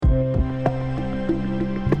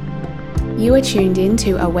You are tuned in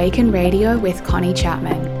to Awaken Radio with Connie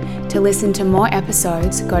Chapman. To listen to more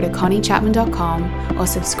episodes, go to conniechapman.com or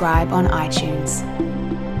subscribe on iTunes.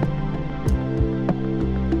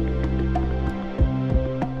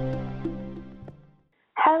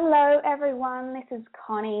 Hello everyone, this is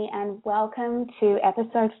Connie and welcome to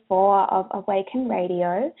episode 4 of Awaken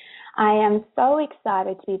Radio. I am so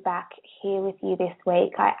excited to be back here with you this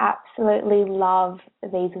week. I absolutely love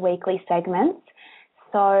these weekly segments.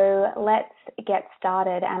 So let's get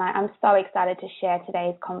started, and I'm so excited to share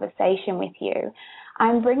today's conversation with you.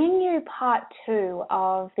 I'm bringing you part 2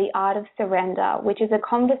 of The Art of Surrender, which is a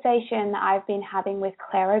conversation that I've been having with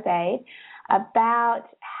Claire Obeid about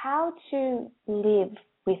how to live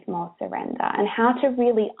with more surrender and how to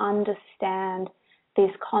really understand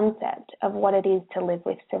this concept of what it is to live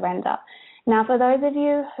with surrender. Now, for those of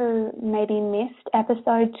you who maybe missed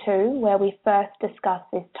episode 2, where we first discussed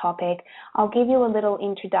this topic, I'll give you a little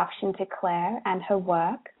introduction to Claire and her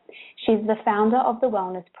work. She's the founder of The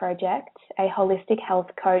Wellness Project, a holistic health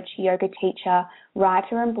coach, yoga teacher,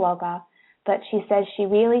 writer and blogger, but she says she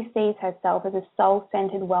really sees herself as a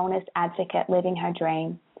soul-centered wellness advocate living her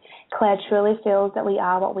dream. Claire truly feels that we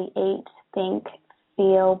are what we eat, think,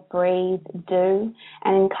 feel, breathe, do,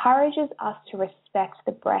 and encourages us to respect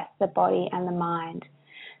the breath, the body, and the mind.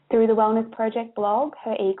 Through the Wellness Project blog,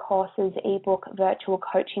 her e-courses, e-book, virtual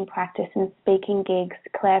coaching practice, and speaking gigs,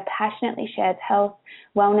 Claire passionately shares health,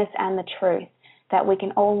 wellness, and the truth that we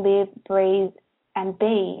can all live, breathe, and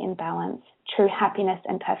be in balance, true happiness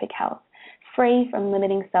and perfect health, free from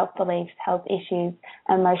limiting self-beliefs, health issues,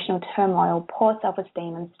 emotional turmoil, poor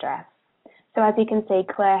self-esteem, and stress. So as you can see,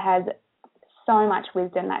 Claire has so much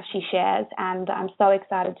wisdom that she shares, and I'm so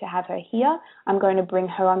excited to have her here. I'm going to bring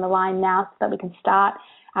her on the line now so that we can start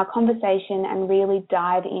our conversation and really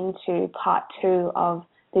dive into part 2 of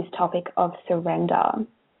this topic of surrender.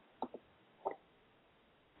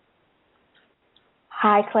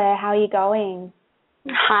 Hi, Claire. How are you going?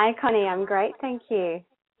 Hi, Connie. I'm great, thank you.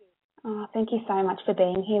 Oh, thank you so much for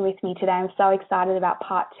being here with me today. I'm so excited about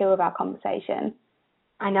part 2 of our conversation.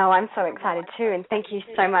 I know, I'm so excited too, and thank you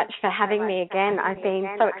so much for having me again. I've been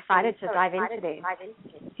so excited to dive into this.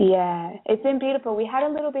 Yeah, it's been beautiful. We had a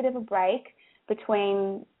little bit of a break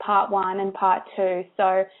between part 1 and part 2,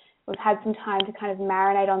 so we've had some time to kind of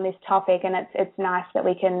marinate on this topic, and it's nice that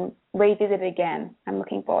we can revisit it again. I'm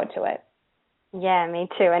looking forward to it. Yeah, me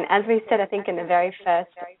too. And as we said, I think in the very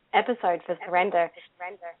first episode for surrender,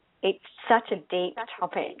 it's such a deep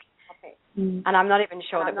topic, and I'm not even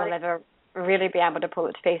sure that we'll ever really be able to pull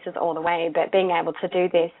it to pieces all the way, but being able to do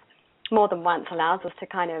this more than once allows us to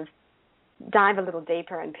kind of dive a little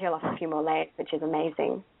deeper and peel off a few more layers, which is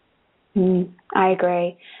amazing. I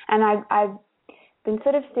agree. And I've been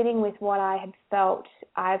sort of sitting with what I had felt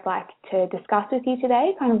I'd like to discuss with you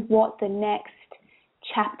today, kind of what the next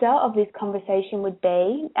chapter of this conversation would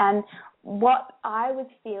be. And what I was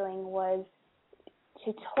feeling was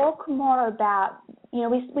to talk more about,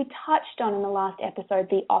 we touched on in the last episode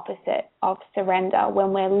the opposite of surrender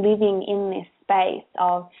when we're living in this space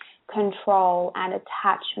of control and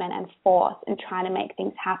attachment and force and trying to make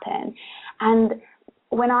things happen. And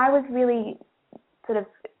when I was really sort of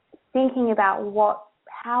thinking about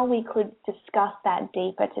how we could discuss that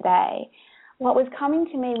deeper today, what was coming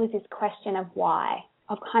to me was this question of why,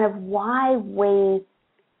 of kind of why we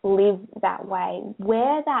live that way,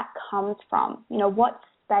 where that comes from, what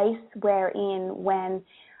space we're in when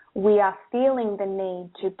we are feeling the need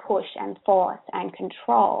to push and force and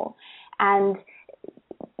control, and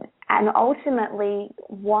ultimately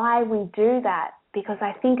why we do that, because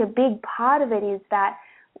I think a big part of it is that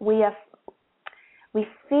we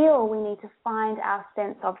feel we need to find our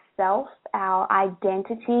sense of self, our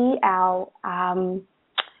identity, our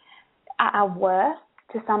worth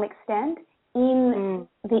to some extent in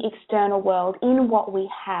the external world, in what we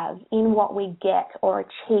have, in what we get or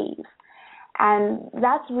achieve. And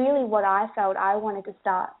that's really what I felt I wanted to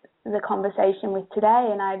start the conversation with today.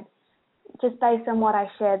 And I, just based on what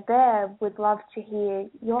I shared there, would love to hear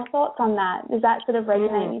your thoughts on that. Does that sort of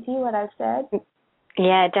resonate with you, what I've said?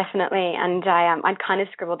 Yeah, definitely. And I'd kind of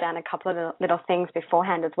scribbled down a couple of little things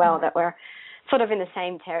beforehand as well that were sort of in the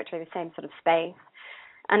same territory, the same sort of space.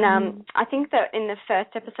 And I think that in the first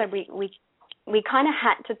episode we kind of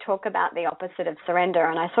had to talk about the opposite of surrender,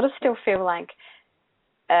 and I sort of still feel like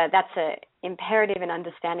that's an imperative in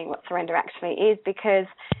understanding what surrender actually is, because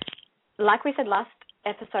like we said last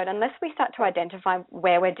episode, unless we start to identify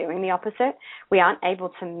where we're doing the opposite, we aren't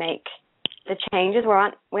able to make the changes.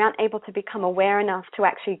 We aren't able to become aware enough to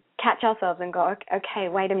actually catch ourselves and go, okay,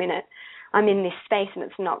 wait a minute, I'm in this space and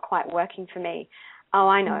it's not quite working for me. Oh,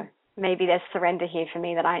 I know. maybe there's surrender here for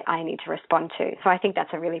me that I need to respond to. So I think that's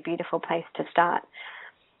a really beautiful place to start.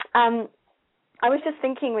 I was just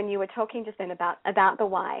thinking when you were talking just then about the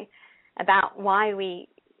why, about why we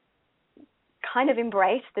kind of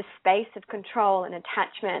embrace the space of control and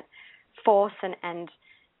attachment, force and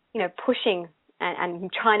pushing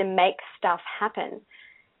and trying to make stuff happen.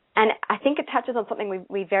 And I think it touches on something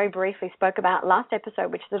we very briefly spoke about last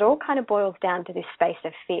episode, which is it all kind of boils down to this space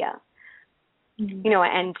of fear.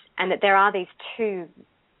 Mm-hmm. And that there are these two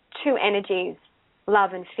energies,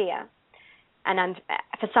 love and fear. And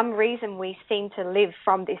for some reason, we seem to live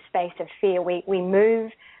from this space of fear. We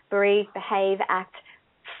move, breathe, behave, act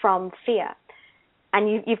from fear.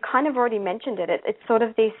 And you've kind of already mentioned it. It's sort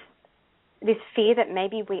of this fear that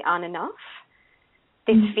maybe we aren't enough,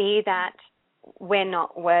 this fear that we're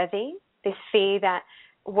not worthy, this fear that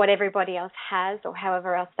what everybody else has or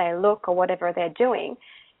however else they look or whatever they're doing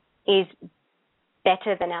is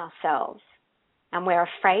better than ourselves. And we're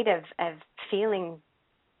afraid of feeling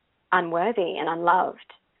unworthy and unloved.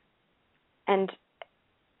 And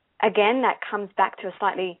again, that comes back to a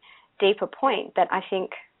slightly deeper point that I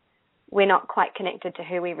think we're not quite connected to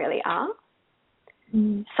who we really are.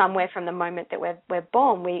 Somewhere from the moment that we're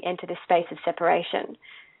born, we enter this space of separation.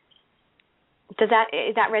 Is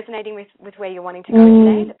that resonating with where you're wanting to go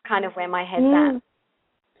today? That's kind of where my head's at.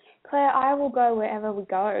 Claire, I will go wherever we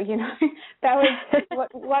go. That was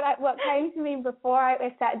what came to me before I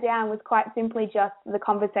sat down was quite simply just the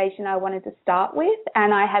conversation I wanted to start with,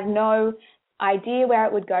 and I have no idea where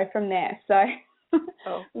it would go from there. So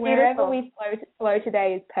wherever we flow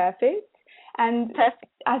today is perfect. And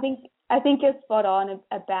I think you're spot on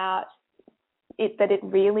about it, that it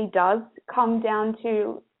really does come down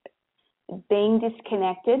to being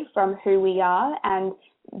disconnected from who we are and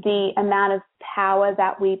the amount of power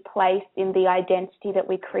that we place in the identity that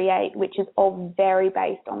we create, which is all very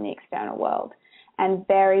based on the external world and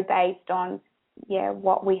very based on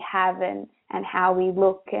what we have and how we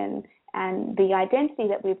look and the identity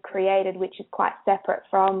that we've created, which is quite separate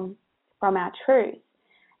from our truth.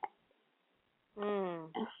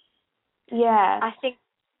 Yeah,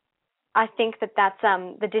 I think that's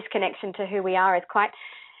the disconnection to who we are is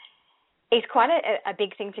quite a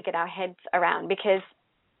big thing to get our heads around, because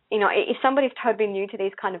if somebody's totally new to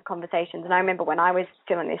these kind of conversations, and I remember when I was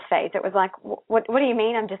still in this phase, it was like, what do you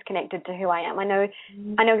mean I'm disconnected to who I am? I know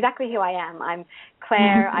exactly who I am. I'm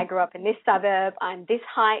Claire. I grew up in this suburb. I'm this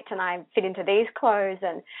height, and I fit into these clothes,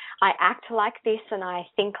 and I act like this, and I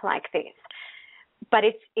think like this. But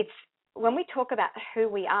it's when we talk about who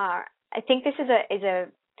we are, I think this is a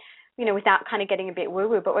without kind of getting a bit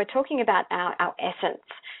woo-woo, but we're talking about our essence,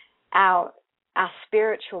 our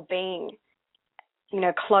spiritual being,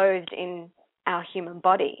 clothed in our human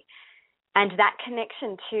body. And that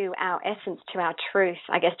connection to our essence, to our truth,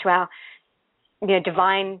 I guess to our,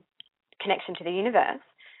 divine connection to the universe,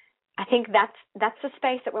 I think that's the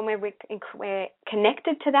space that when we're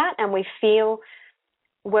connected to that and we feel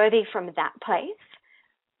worthy from that place,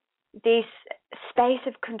 this space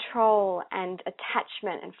of control and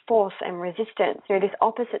attachment and force and resistance, this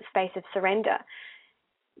opposite space of surrender,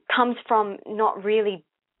 comes from not really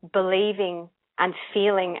believing and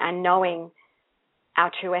feeling and knowing our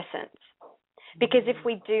true essence. Because if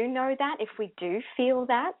we do know that, if we do feel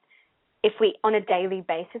that, if we on a daily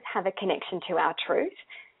basis have a connection to our truth,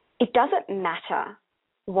 it doesn't matter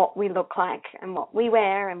what we look like and what we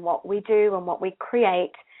wear and what we do and what we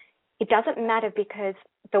create. It doesn't matter, because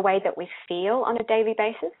the way that we feel on a daily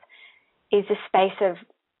basis is a space of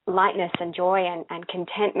lightness and joy and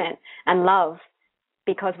contentment and love,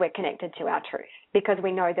 because we're connected to our truth, because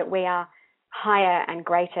we know that we are higher and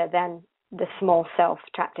greater than the small self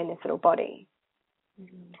trapped in this little body.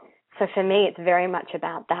 So for me, it's very much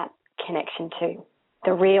about that connection to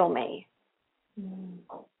the real me.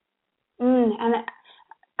 And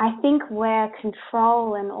I think where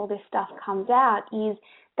control and all this stuff comes out is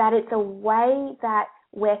that it's a way that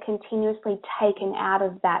we're continuously taken out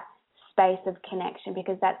of that space of connection,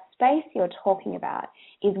 because that space you're talking about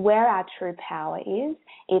is where our true power is.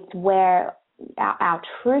 It's where our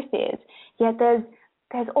truth is. Yet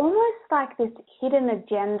there's almost like this hidden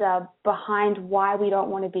agenda behind why we don't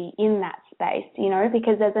want to be in that space,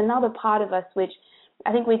 because there's another part of us which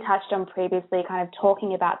I think we touched on previously, kind of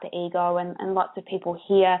talking about the ego, and lots of people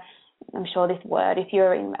hear, I'm sure, this word. If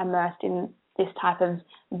you're immersed in this type of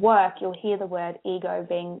work, you'll hear the word ego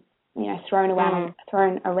being thrown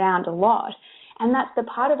around a lot. And that's the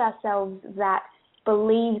part of ourselves that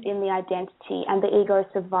believes in the identity, and the ego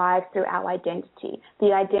survives through our identity.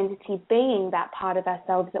 The identity being that part of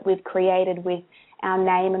ourselves that we've created with our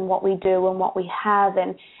name and what we do and what we have.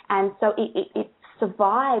 And so it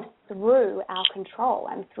survives through our control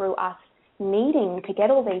and through us needing to get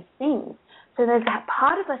all these things. So there's that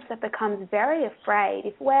part of us that becomes very afraid,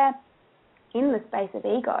 if we're in the space of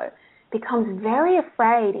ego, becomes very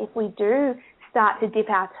afraid if we do start to dip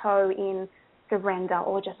our toe in surrender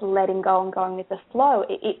or just letting go and going with the flow.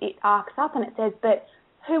 It arcs up and it says, but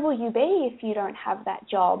who will you be if you don't have that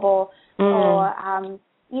job? Or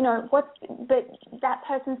but that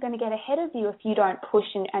person's going to get ahead of you if you don't push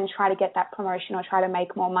and try to get that promotion or try to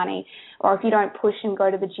make more money. Or if you don't push and go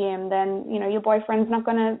to the gym, then, your boyfriend's not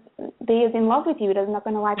going to be as in love with you. He's not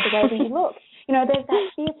going to like the way that you look. There's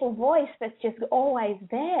that fearful voice that's just always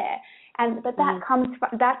there. But that comes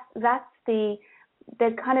from,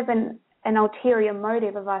 there's kind of an ulterior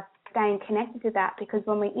motive of us staying connected to that, because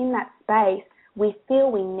when we're in that space, we feel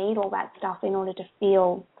we need all that stuff in order to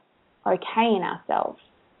feel okay in ourselves.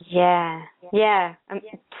 Yeah.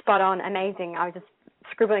 Spot on, amazing. I was just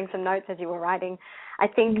scribbling some notes as you were writing. I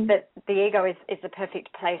think that the ego is the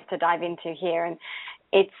perfect place to dive into here, and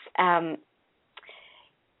it's that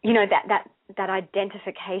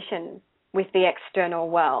identification with the external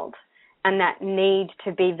world and that need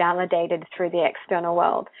to be validated through the external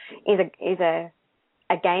world is a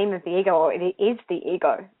game of the ego, or it is the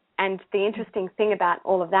ego. And the interesting thing about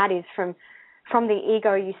all of that is from the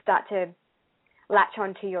ego you start to latch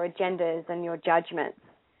onto your agendas and your judgments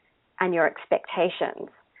and your expectations.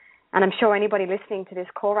 And I'm sure anybody listening to this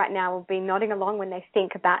call right now will be nodding along when they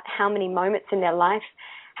think about how many moments in their life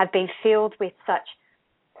have been filled with such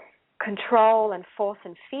control and force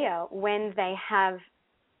and fear when they have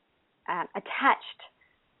attached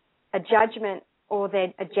a judgment or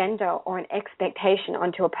their agenda or an expectation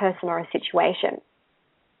onto a person or a situation.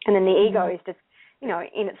 And then the ego is just,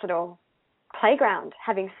 in its little playground,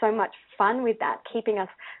 having so much fun with that, keeping us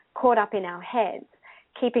caught up in our heads,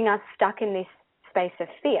 keeping us stuck in this space of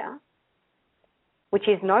fear, which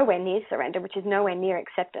is nowhere near surrender, which is nowhere near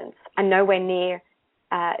acceptance, and nowhere near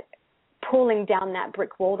pulling down that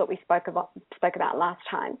brick wall that we spoke about last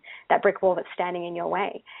time, that brick wall that's standing in your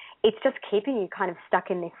way. It's just keeping you kind of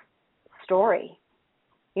stuck in this story,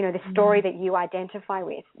 this story that you identify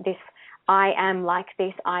with, this I am like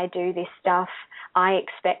this, I do this stuff, I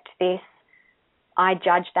expect this, I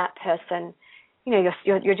judge that person.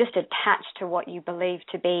 You're just attached to what you believe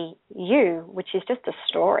to be you, which is just a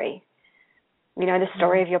story. The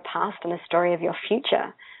story of your past and the story of your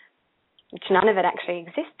future, which none of it actually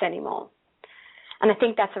exists anymore. And I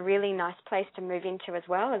think that's a really nice place to move into as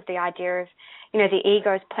well, as the idea of, the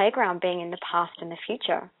ego's playground being in the past and the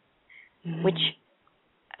future, which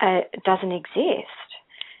doesn't exist.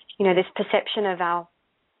 This perception of our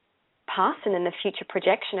past and then the future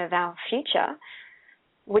projection of our future,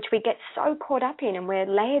 which we get so caught up in, and we're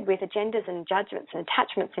layered with agendas and judgments and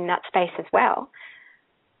attachments in that space as well.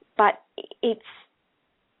 But it's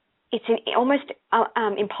almost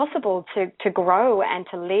impossible to grow and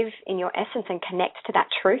to live in your essence and connect to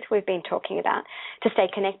that truth we've been talking about, to stay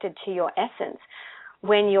connected to your essence,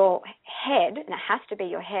 when your head, and it has to be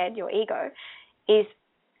your head, your ego, is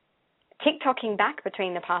tick-tocking back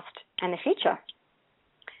between the past and the future.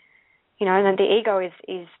 And the ego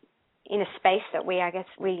is in a space that we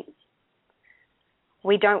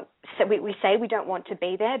say we don't want to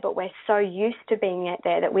be there, but we're so used to being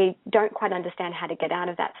there that we don't quite understand how to get out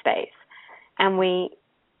of that space. And we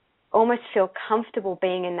almost feel comfortable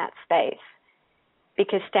being in that space,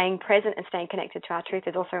 because staying present and staying connected to our truth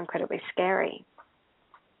is also incredibly scary.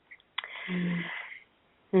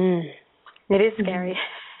 It is scary.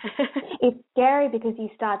 It's scary because you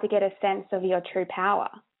start to get a sense of your true power.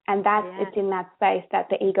 And it's in that space that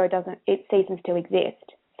the ego it ceases to exist.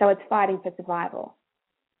 So it's fighting for survival.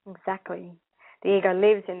 Exactly. The ego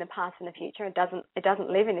lives in the past and the future. It doesn't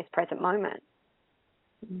live in this present moment.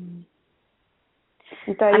 And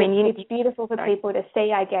so it's beautiful for people to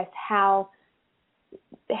see, I guess, how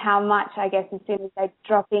much, I guess, as soon as they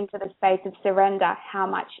drop into the space of surrender, how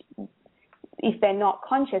much, if they're not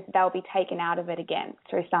conscious, they'll be taken out of it again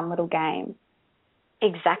through some little game.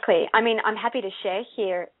 Exactly. I'm happy to share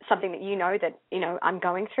here something that that I'm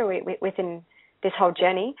going through within this whole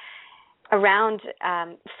journey around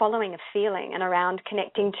following a feeling and around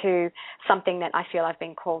connecting to something that I feel I've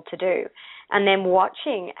been called to do, and then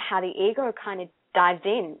watching how the ego kind of dives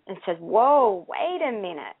in and says, whoa, wait a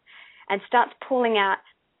minute, and starts pulling out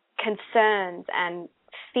concerns and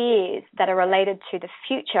fears that are related to the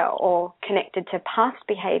future or connected to past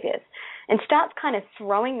behaviors, and starts kind of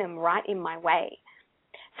throwing them right in my way.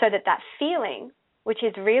 So that feeling, which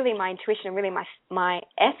is really my intuition and really my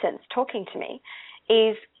essence talking to me,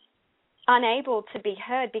 is unable to be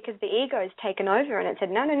heard because the ego's taken over and it said,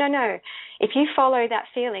 no. If you follow that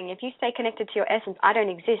feeling, if you stay connected to your essence, I don't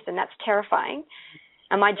exist, and that's terrifying.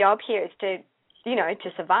 And my job here is to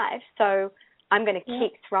survive. So I'm going to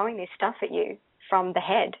keep throwing this stuff at you from the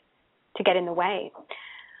head to get in the way.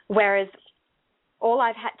 Whereas all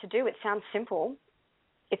I've had to do, it sounds simple,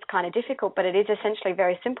 it's kind of difficult, but it is essentially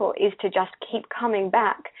very simple, is to just keep coming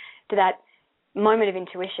back to that moment of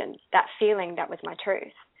intuition, that feeling that was my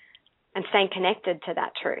truth, and staying connected to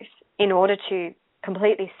that truth in order to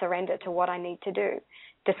completely surrender to what I need to do,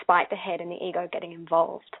 despite the head and the ego getting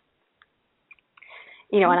involved.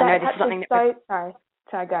 And I know this is something that...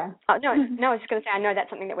 Sorry, go. Oh, no, I was just going to say, I know that's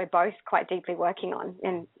something that we're both quite deeply working on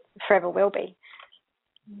and forever will be.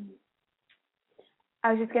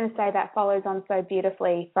 I was just going to say that follows on so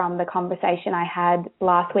beautifully from the conversation I had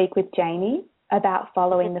last week with Jamie about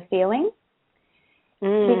following the feeling.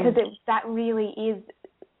 Because that really is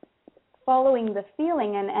following the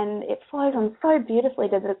feeling, and it flows on so beautifully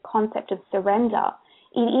to the concept of surrender.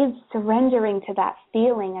 It is surrendering to that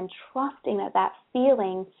feeling and trusting that that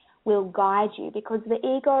feeling will guide you, because the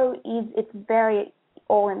ego it's very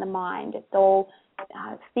all in the mind. It's all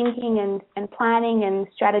thinking and planning and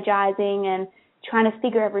strategizing and trying to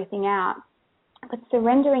figure everything out. But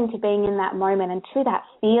surrendering to being in that moment and to that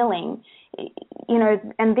feeling,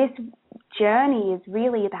 and this journey is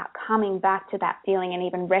really about coming back to that feeling and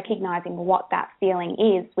even recognizing what that feeling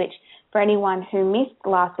is, which for anyone who missed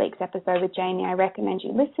last week's episode with Jamie, I recommend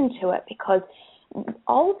you listen to it, because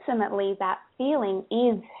ultimately that feeling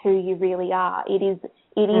is who you really are. It is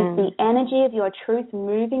the energy of your truth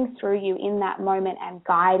moving through you in that moment and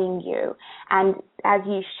guiding you. And as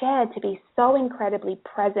you shared, to be so incredibly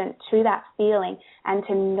present to that feeling and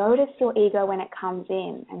to notice your ego when it comes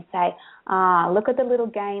in and say, look at the little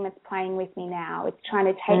game it's playing with me now. It's trying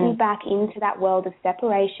to take me back into that world of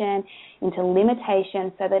separation, into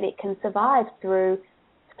limitation, so that it can survive through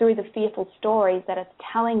the fearful stories that it's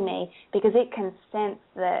telling me, because it can sense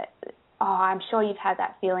that, I'm sure you've had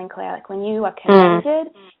that feeling, Claire, like when you are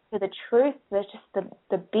connected to the truth, there's just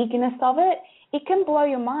the bigness of it. It can blow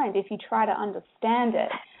your mind if you try to understand it.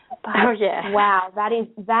 But wow, that is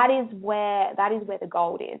where the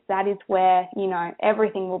gold is. That is where,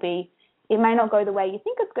 everything will be. It may not go the way you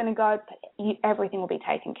think it's going to go, but everything will be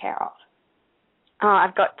taken care of. Oh,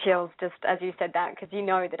 I've got chills just as you said that, because you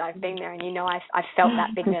know that I've been there, and I've felt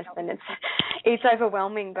that bigness, and it's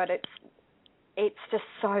overwhelming, but it's just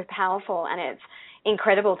so powerful, and it's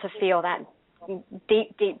incredible to feel that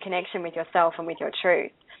deep connection with yourself and with your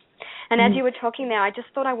truth. And as you were talking there, I just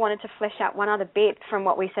thought I wanted to flesh out one other bit from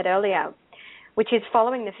what we said earlier, which is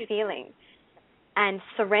following the feeling and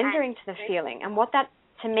surrendering to the feeling. And what that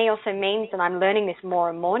to me also means, and I'm learning this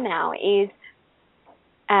more and more now, is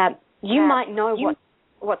you might know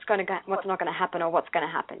what's not going to happen or what's going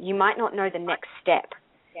to happen. You might not know the next step.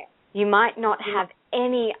 You might not have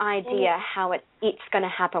any idea how it's going to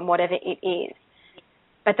happen, whatever it is.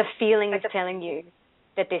 But the feeling is telling you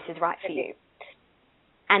that this is right for you.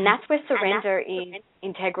 And that's where surrender is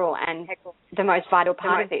integral and the most vital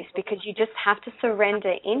part of this, because you just have to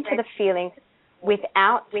surrender into the feeling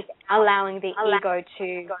without allowing the ego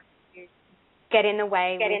to get in the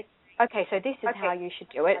way with, okay, so this is how you should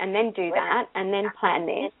do it, and then do that, and then plan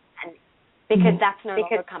this, because that's no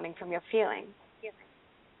longer coming from your feeling.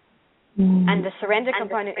 And the surrender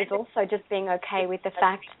component is also just being okay with the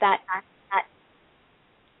fact that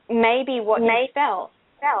maybe what you felt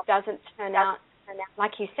doesn't turn out,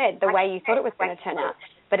 like you said, the way you thought it was going to turn out.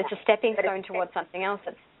 But it's a stepping stone towards something else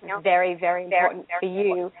that's very, very important for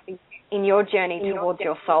you in your journey towards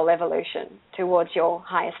your soul evolution, towards your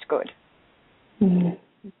highest good.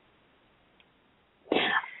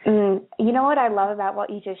 You know what I love about what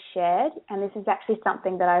you just shared, and this is actually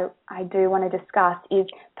something that I do want to discuss, is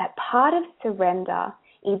that part of surrender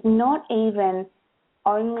is not even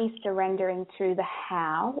only surrendering to the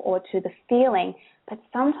how or to the feeling, but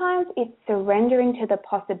sometimes it's surrendering to the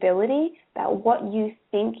possibility that what you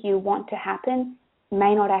think you want to happen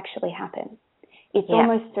may not actually happen. It's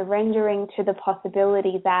almost surrendering to the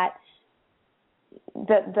possibility that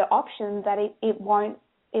the option that it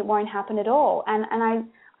won't happen at all. And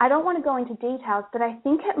I don't want to go into details, but I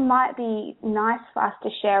think it might be nice for us to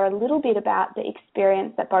share a little bit about the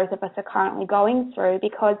experience that both of us are currently going through,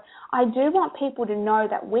 because I do want people to know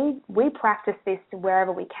that we practice this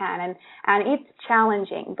wherever we can, and it's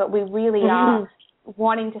challenging, but we really are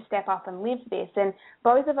wanting to step up and live this. And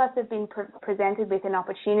both of us have been presented with an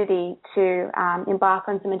opportunity to embark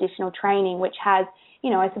on some additional training, which has,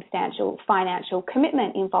 a substantial financial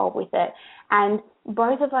commitment involved with it. And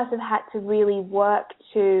both of us have had to really work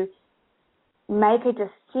to make a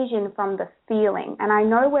decision from the feeling. And I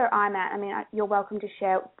know where I'm at. I mean, you're welcome to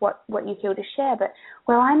share what you feel to share, but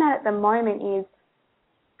where I'm at the moment is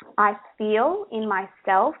I feel in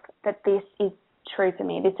myself that this is true for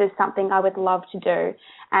me. This is something I would love to do.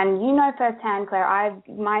 And you know firsthand, Claire,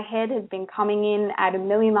 my head has been coming in at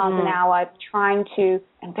 1,000,000 miles an hour, trying to,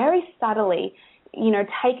 and very subtly,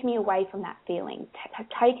 take me away from that feeling,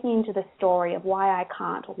 take me into the story of why I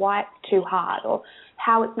can't, or why it's too hard, or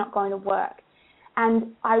how it's not going to work.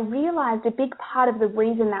 And I realized a big part of the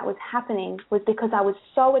reason that was happening was because I was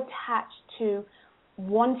so attached to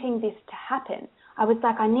wanting this to happen. I was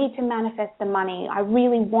like, I need to manifest the money. I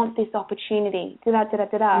really want this opportunity.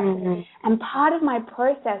 And part of my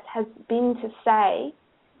process has been to say,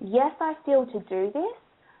 yes, I feel to do this,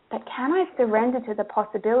 but can I surrender to the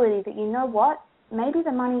possibility that, you know what, maybe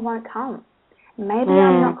the money won't come. Maybe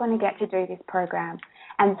I'm not going to get to do this program.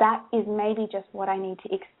 And that is maybe just what I need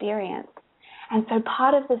to experience. And so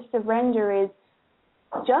part of the surrender is,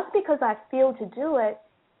 just because I feel to do it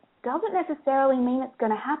doesn't necessarily mean it's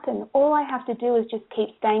going to happen. All I have to do is just keep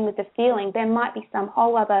staying with the feeling. There might be some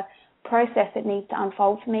whole other process that needs to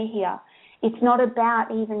unfold for me here. It's not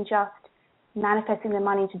about even just manifesting the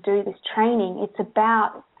money to do this training. It's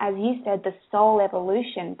about, as you said, the soul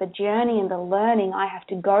evolution, the journey and the learning I have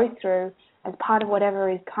to go through as part of whatever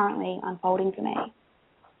is currently unfolding for me.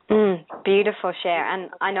 Beautiful share.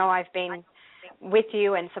 And I know I've been with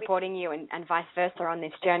you and supporting you and vice versa on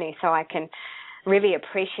this journey, so I can really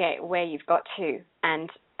appreciate where you've got to. And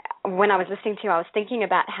when I was listening to you, I was thinking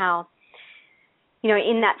about how,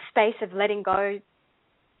 in that space of letting go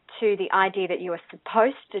to the idea that you are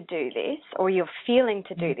supposed to do this, or you're feeling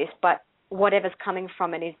to do this, but whatever's coming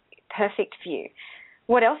from it is perfect for you.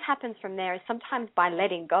 What else happens from there is sometimes by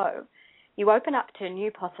letting go, you open up to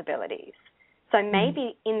new possibilities. So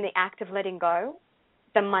maybe in the act of letting go,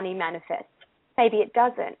 the money manifests. Maybe it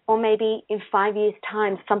doesn't. Or maybe in 5 years'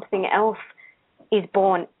 time, something else is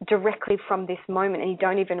born directly from this moment, and you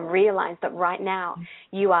don't even realize that right now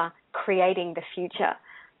you are creating the future.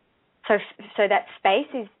 So that space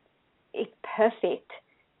is perfect.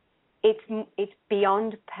 It's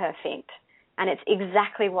beyond perfect, and it's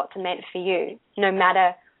exactly what's meant for you, no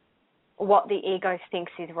matter what the ego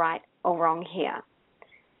thinks is right or wrong here.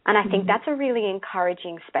 And I think that's a really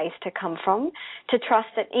encouraging space to come from, to trust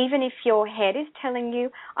that even if your head is telling you,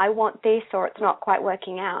 I want this, or it's not quite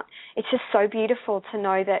working out, it's just so beautiful to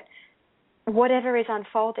know that whatever is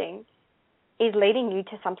unfolding is leading you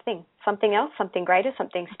to something else, something greater,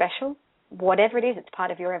 something special. Whatever it is, it's part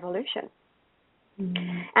of your evolution.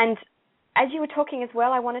 And as you were talking as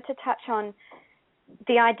well, I wanted to touch on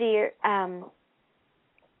the idea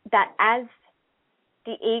that as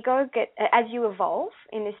the ego as you evolve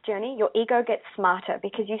in this journey, your ego gets smarter,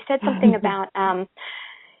 because you said something about,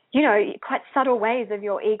 quite subtle ways of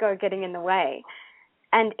your ego getting in the way.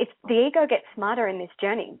 And the ego gets smarter in this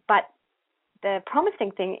journey, but the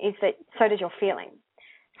promising thing is that so does your feeling.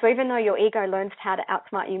 So even though your ego learns how to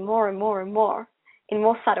outsmart you more and more and more in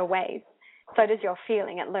more subtle ways, so does your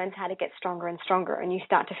feeling. It learns how to get stronger and stronger, and you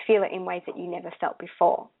start to feel it in ways that you never felt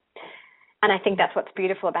before. And I think that's what's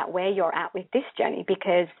beautiful about where you're at with this journey,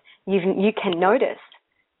 because you can notice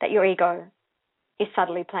that your ego is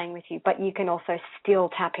subtly playing with you, but you can also still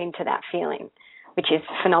tap into that feeling, which is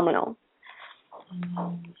phenomenal.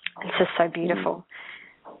 It's just so beautiful.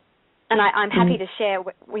 And I'm happy to share,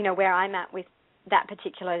 where I'm at with that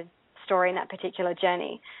particular story and that particular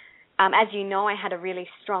journey. As you know, I had a really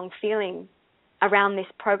strong feeling around this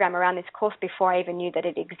program, around this course, before I even knew that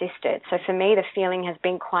it existed. So for me, the feeling has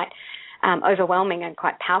been quite overwhelming and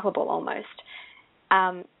quite palpable almost.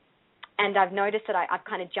 And I've noticed that I've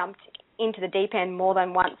kind of jumped into the deep end more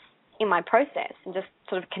than once in my process and just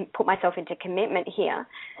sort of put myself into commitment here.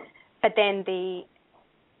 But then the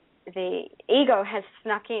ego has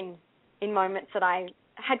snuck in moments that I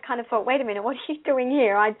had kind of thought, wait a minute, what are you doing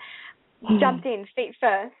here? I jumped in feet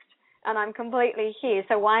first, and I'm completely here.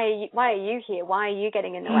 So why are you here? Why are you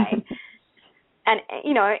getting in the way? And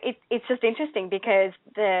it's just interesting, because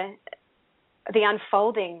the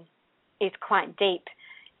unfolding is quite deep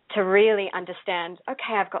to really understand,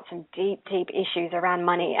 okay, I've got some deep issues around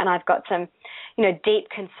money, and I've got some, deep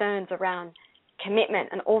concerns around commitment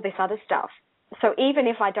and all this other stuff. So even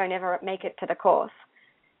if I don't ever make it to the course,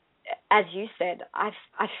 as you said, I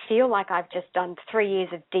feel like I've just done 3 years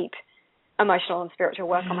of deep emotional and spiritual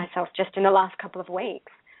work on myself just in the last couple of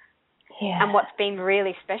weeks. Yeah. And what's been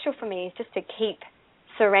really special for me is just to keep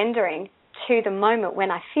surrendering to the moment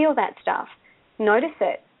when I feel that stuff. Notice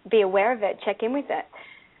it, be aware of it, check in with it,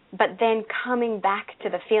 but then coming back to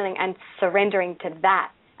the feeling and surrendering to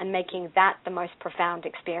that and making that the most profound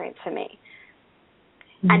experience for me.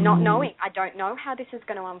 and not knowing. I don't know how this is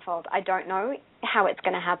going to unfold. I don't know how it's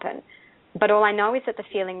going to happen. But all I know is that the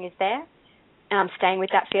feeling is there, and I'm staying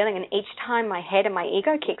with that feeling. And each time my head and my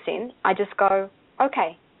ego kicks in, I just go,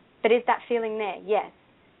 okay, but is that feeling there? Yes.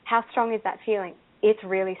 How strong is that feeling? It's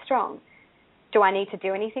really strong. Do I need to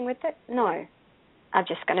do anything with it? No. I'm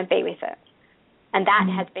just going to be with it. And that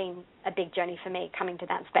has been a big journey for me, coming to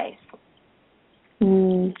that space.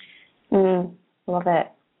 Love it.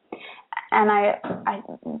 And I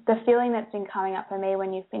the feeling that's been coming up for me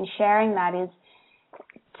when you've been sharing that is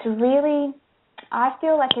to really, I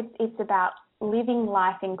feel like it's about living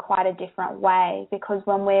life in quite a different way, because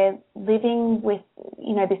when we're living with,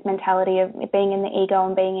 this mentality of being in the ego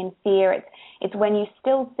and being in fear, it's when you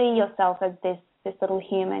still see yourself as this little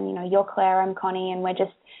human. You're Claire, I'm Connie, and we're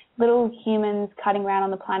just little humans cutting around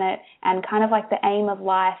on the planet, and kind of like the aim of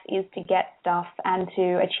life is to get stuff and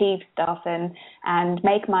to achieve stuff and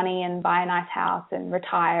make money and buy a nice house and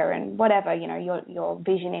retire and whatever, your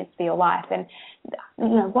vision is for your life. And,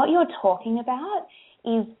 what you're talking about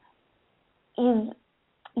is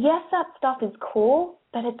yes, that stuff is cool,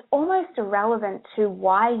 but it's almost irrelevant to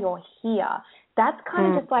why you're here. That's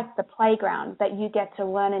kind of just like the playground that you get to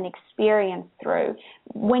learn and experience through.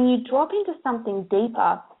 When you drop into something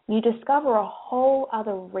deeper, you discover a whole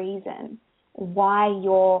other reason why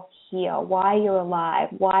you're here, why you're alive,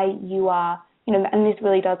 why you are, and this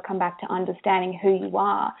really does come back to understanding who you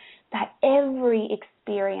are, that every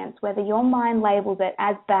experience, whether your mind labels it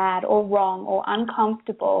as bad or wrong or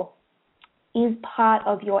uncomfortable, is part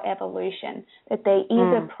of your evolution, that there is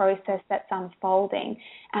a process that's unfolding.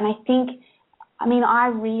 And I think,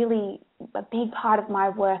 a big part of my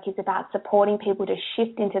work is about supporting people to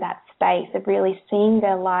shift into that space of really seeing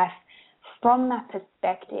their life from that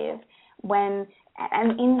perspective. And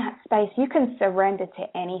in that space, you can surrender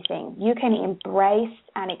to anything. You can embrace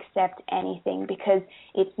and accept anything, because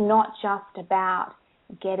it's not just about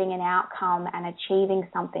getting an outcome and achieving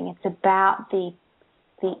something. It's about the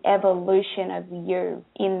evolution of you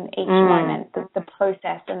in each moment, the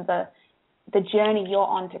process and the journey you're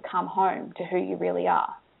on to come home to who you really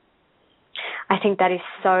are. I think that is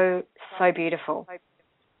so, so beautiful.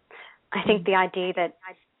 I think the idea that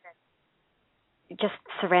just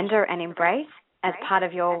surrender and embrace as part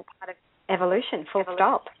of your evolution, full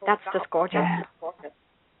stop, that's just gorgeous.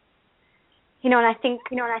 And I think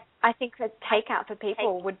the takeout for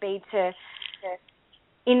people would be to,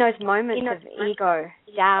 in those moments of ego,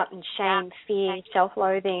 doubt and shame, fear,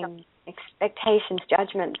 self-loathing, expectations,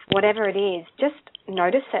 judgments, whatever it is, just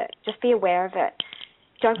notice it. Just be aware of it.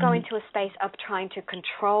 Don't go into a space of trying to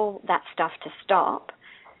control that stuff to stop.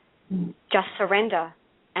 Just surrender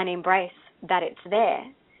and embrace that it's there.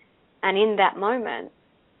 And in that moment,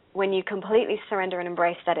 when you completely surrender and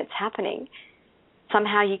embrace that it's happening,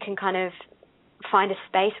 somehow you can kind of find a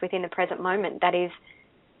space within the present moment that is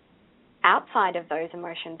outside of those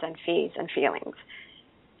emotions and fears and feelings.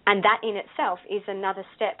 And that in itself is another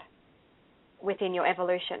step within your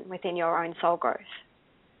evolution, within your own soul growth.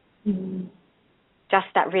 Just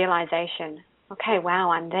that realization, okay,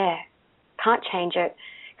 wow, I'm there. Can't change it.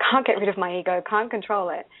 Can't get rid of my ego. Can't control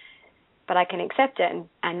it. But I can accept it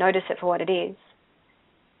and notice it for what it is.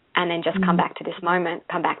 And then just come back to this moment,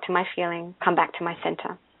 come back to my feeling, come back to my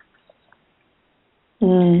center.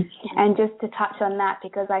 And just to touch on that,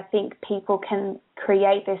 because I think people can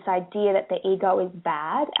create this idea that the ego is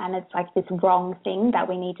bad and it's like this wrong thing that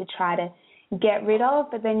we need to try to get rid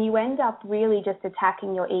of, but then you end up really just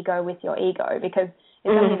attacking your ego with your ego, because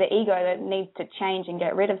it's only the ego that needs to change and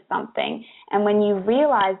get rid of something. And when you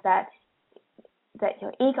realize that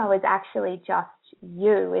your ego is actually just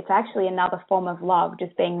you, it's actually another form of love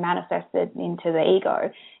just being manifested into the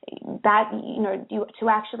ego, that, to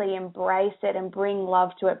actually embrace it and bring love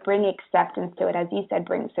to it, bring acceptance to it, as you said,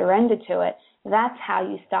 bring surrender to it, that's how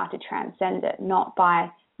you start to transcend it, not by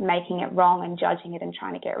making it wrong and judging it and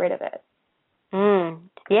trying to get rid of it.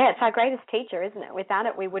 Yeah, it's our greatest teacher, isn't it? Without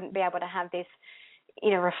it, we wouldn't be able to have this,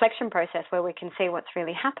 reflection process where we can see what's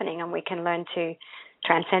really happening and we can learn to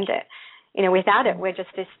transcend it. Without it, we're just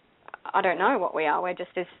this, I don't know what we are. We're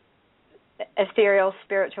just this ethereal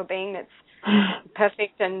spiritual being that's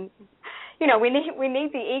perfect, and we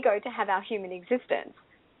need the ego to have our human existence.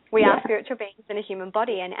 We are spiritual beings in a human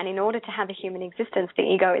body, and in order to have a human existence, the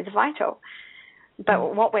ego is vital.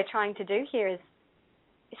 But what we're trying to do here is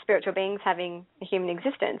spiritual beings having a human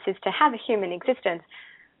existence is to have a human existence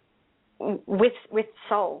with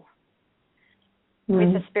soul,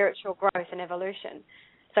 with a spiritual growth and evolution.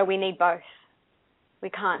 So we need both. We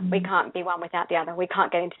can't be one without the other. We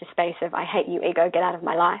can't get into the space of, I hate you, ego, get out of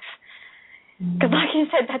my life. Because like you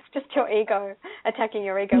said, that's just your ego attacking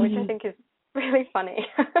your ego, which I think is really funny.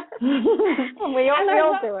 And we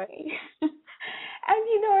all do it. And,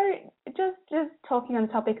 you know, just talking on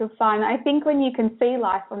the topic of fun, I think when you can see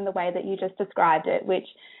life from the way that you just described it, which,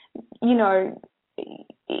 you know,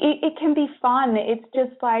 it can be fun. It's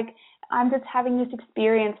just like, I'm just having this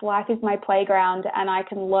experience. Life is my playground and I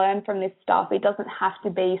can learn from this stuff. It doesn't have to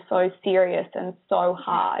be so serious and so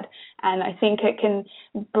hard. And I think it can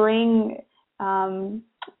bring,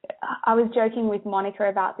 I was joking with Monica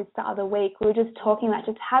about this the other week. We were just talking about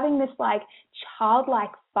just having this like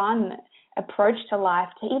childlike fun approach to life,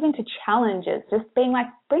 to even to challenges, just being like,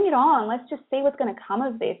 bring it on. Let's just see what's going to come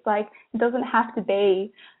of this. Like, it doesn't have to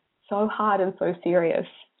be so hard and so serious.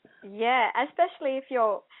 Yeah, especially if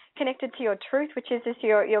you're connected to your truth, which is this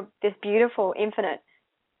you're this beautiful, infinite,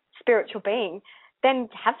 spiritual being, then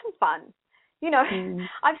have some fun. You know,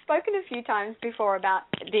 I've spoken a few times before about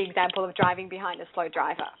the example of driving behind a slow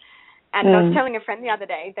driver. And I was telling a friend the other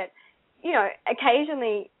day that, you know,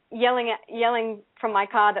 occasionally yelling from my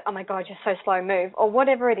car that, oh my God, you're so slow, move, or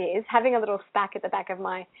whatever it is, having a little spat at the back of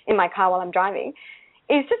in my car while I'm driving,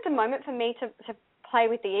 is just a moment for me to play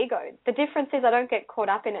with the ego. The difference is I don't get caught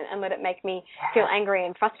up in it and let it make me feel angry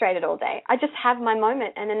and frustrated all day. I just have my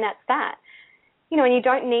moment, and then that's that. You know, and you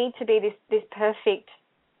don't need to be this perfect,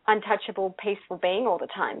 untouchable, peaceful being all the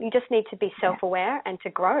time. You just need to be self-aware and to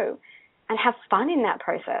grow and have fun in that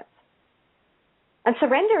process. And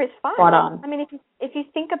surrender is fun. Spot on. I mean, if you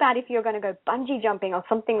think about if you're going to go bungee jumping or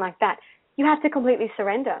something like that, you have to completely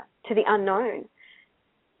surrender to the unknown.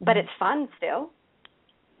 But it's fun still.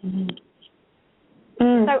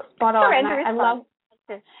 So spot on. surrender is fun.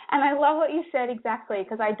 And I love what you said exactly,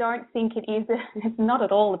 because I don't think it's not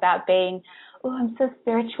at all about being, oh, I'm so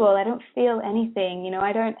spiritual, I don't feel anything, you know,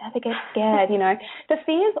 I don't ever get scared, you know. The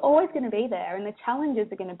fear is always going to be there and the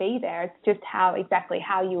challenges are going to be there. It's just how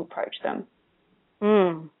you approach them.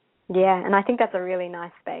 Yeah, and I think that's a really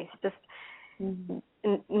nice space, just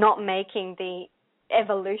not making the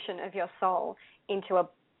evolution of your soul into a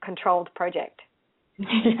controlled project.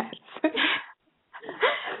 Yes.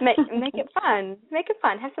 Make it fun. Make it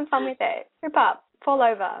fun. Have some fun with it. Trip up. Fall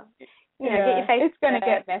over. You know, get your face. It's going to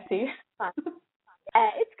get messy.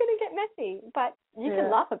 It's going to get messy, but you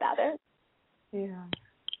can laugh about it. Yeah.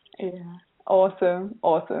 Awesome.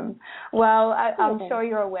 Well, I'm sure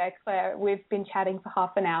you're aware, Claire, we've been chatting for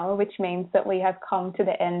half an hour, which means that we have come to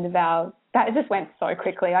the end of that just went so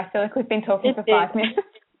quickly. I feel like we've been talking for 5 minutes.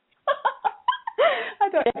 I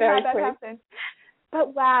don't know how that happened.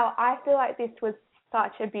 But wow, I feel like this was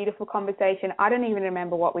such a beautiful conversation. I don't even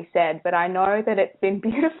remember what we said, but I know that it's been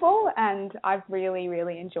beautiful and I've really,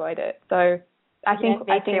 really enjoyed it. So I think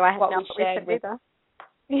what we shared with us.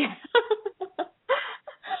 Yeah.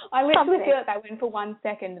 I literally feel like I went for 1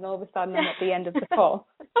 second and all of a sudden I'm at the end of the call.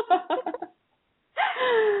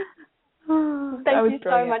 Thank you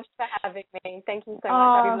so much for having me. Thank you so much.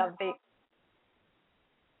 I loved it.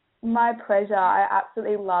 My pleasure. I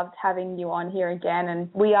absolutely loved having you on here again, and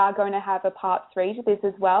we are going to have a part 3 to this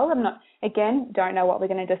as well. Don't know what we're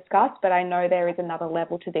going to discuss, but I know there is another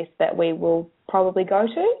level to this that we will probably go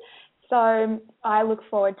to. So I look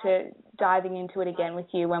forward to diving into it again with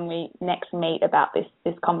you when we next meet about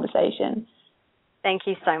this conversation. Thank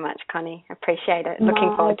you so much, Connie. I appreciate it.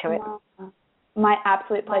 Looking forward to it. My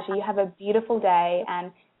absolute pleasure. You have a beautiful day,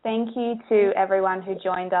 and thank you to everyone who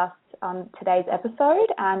joined us on today's episode,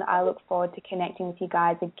 and I look forward to connecting with you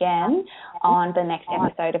guys again on the next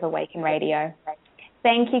episode of Awaken Radio.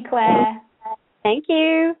 Thank you, Claire. Thank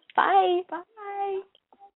you. Bye.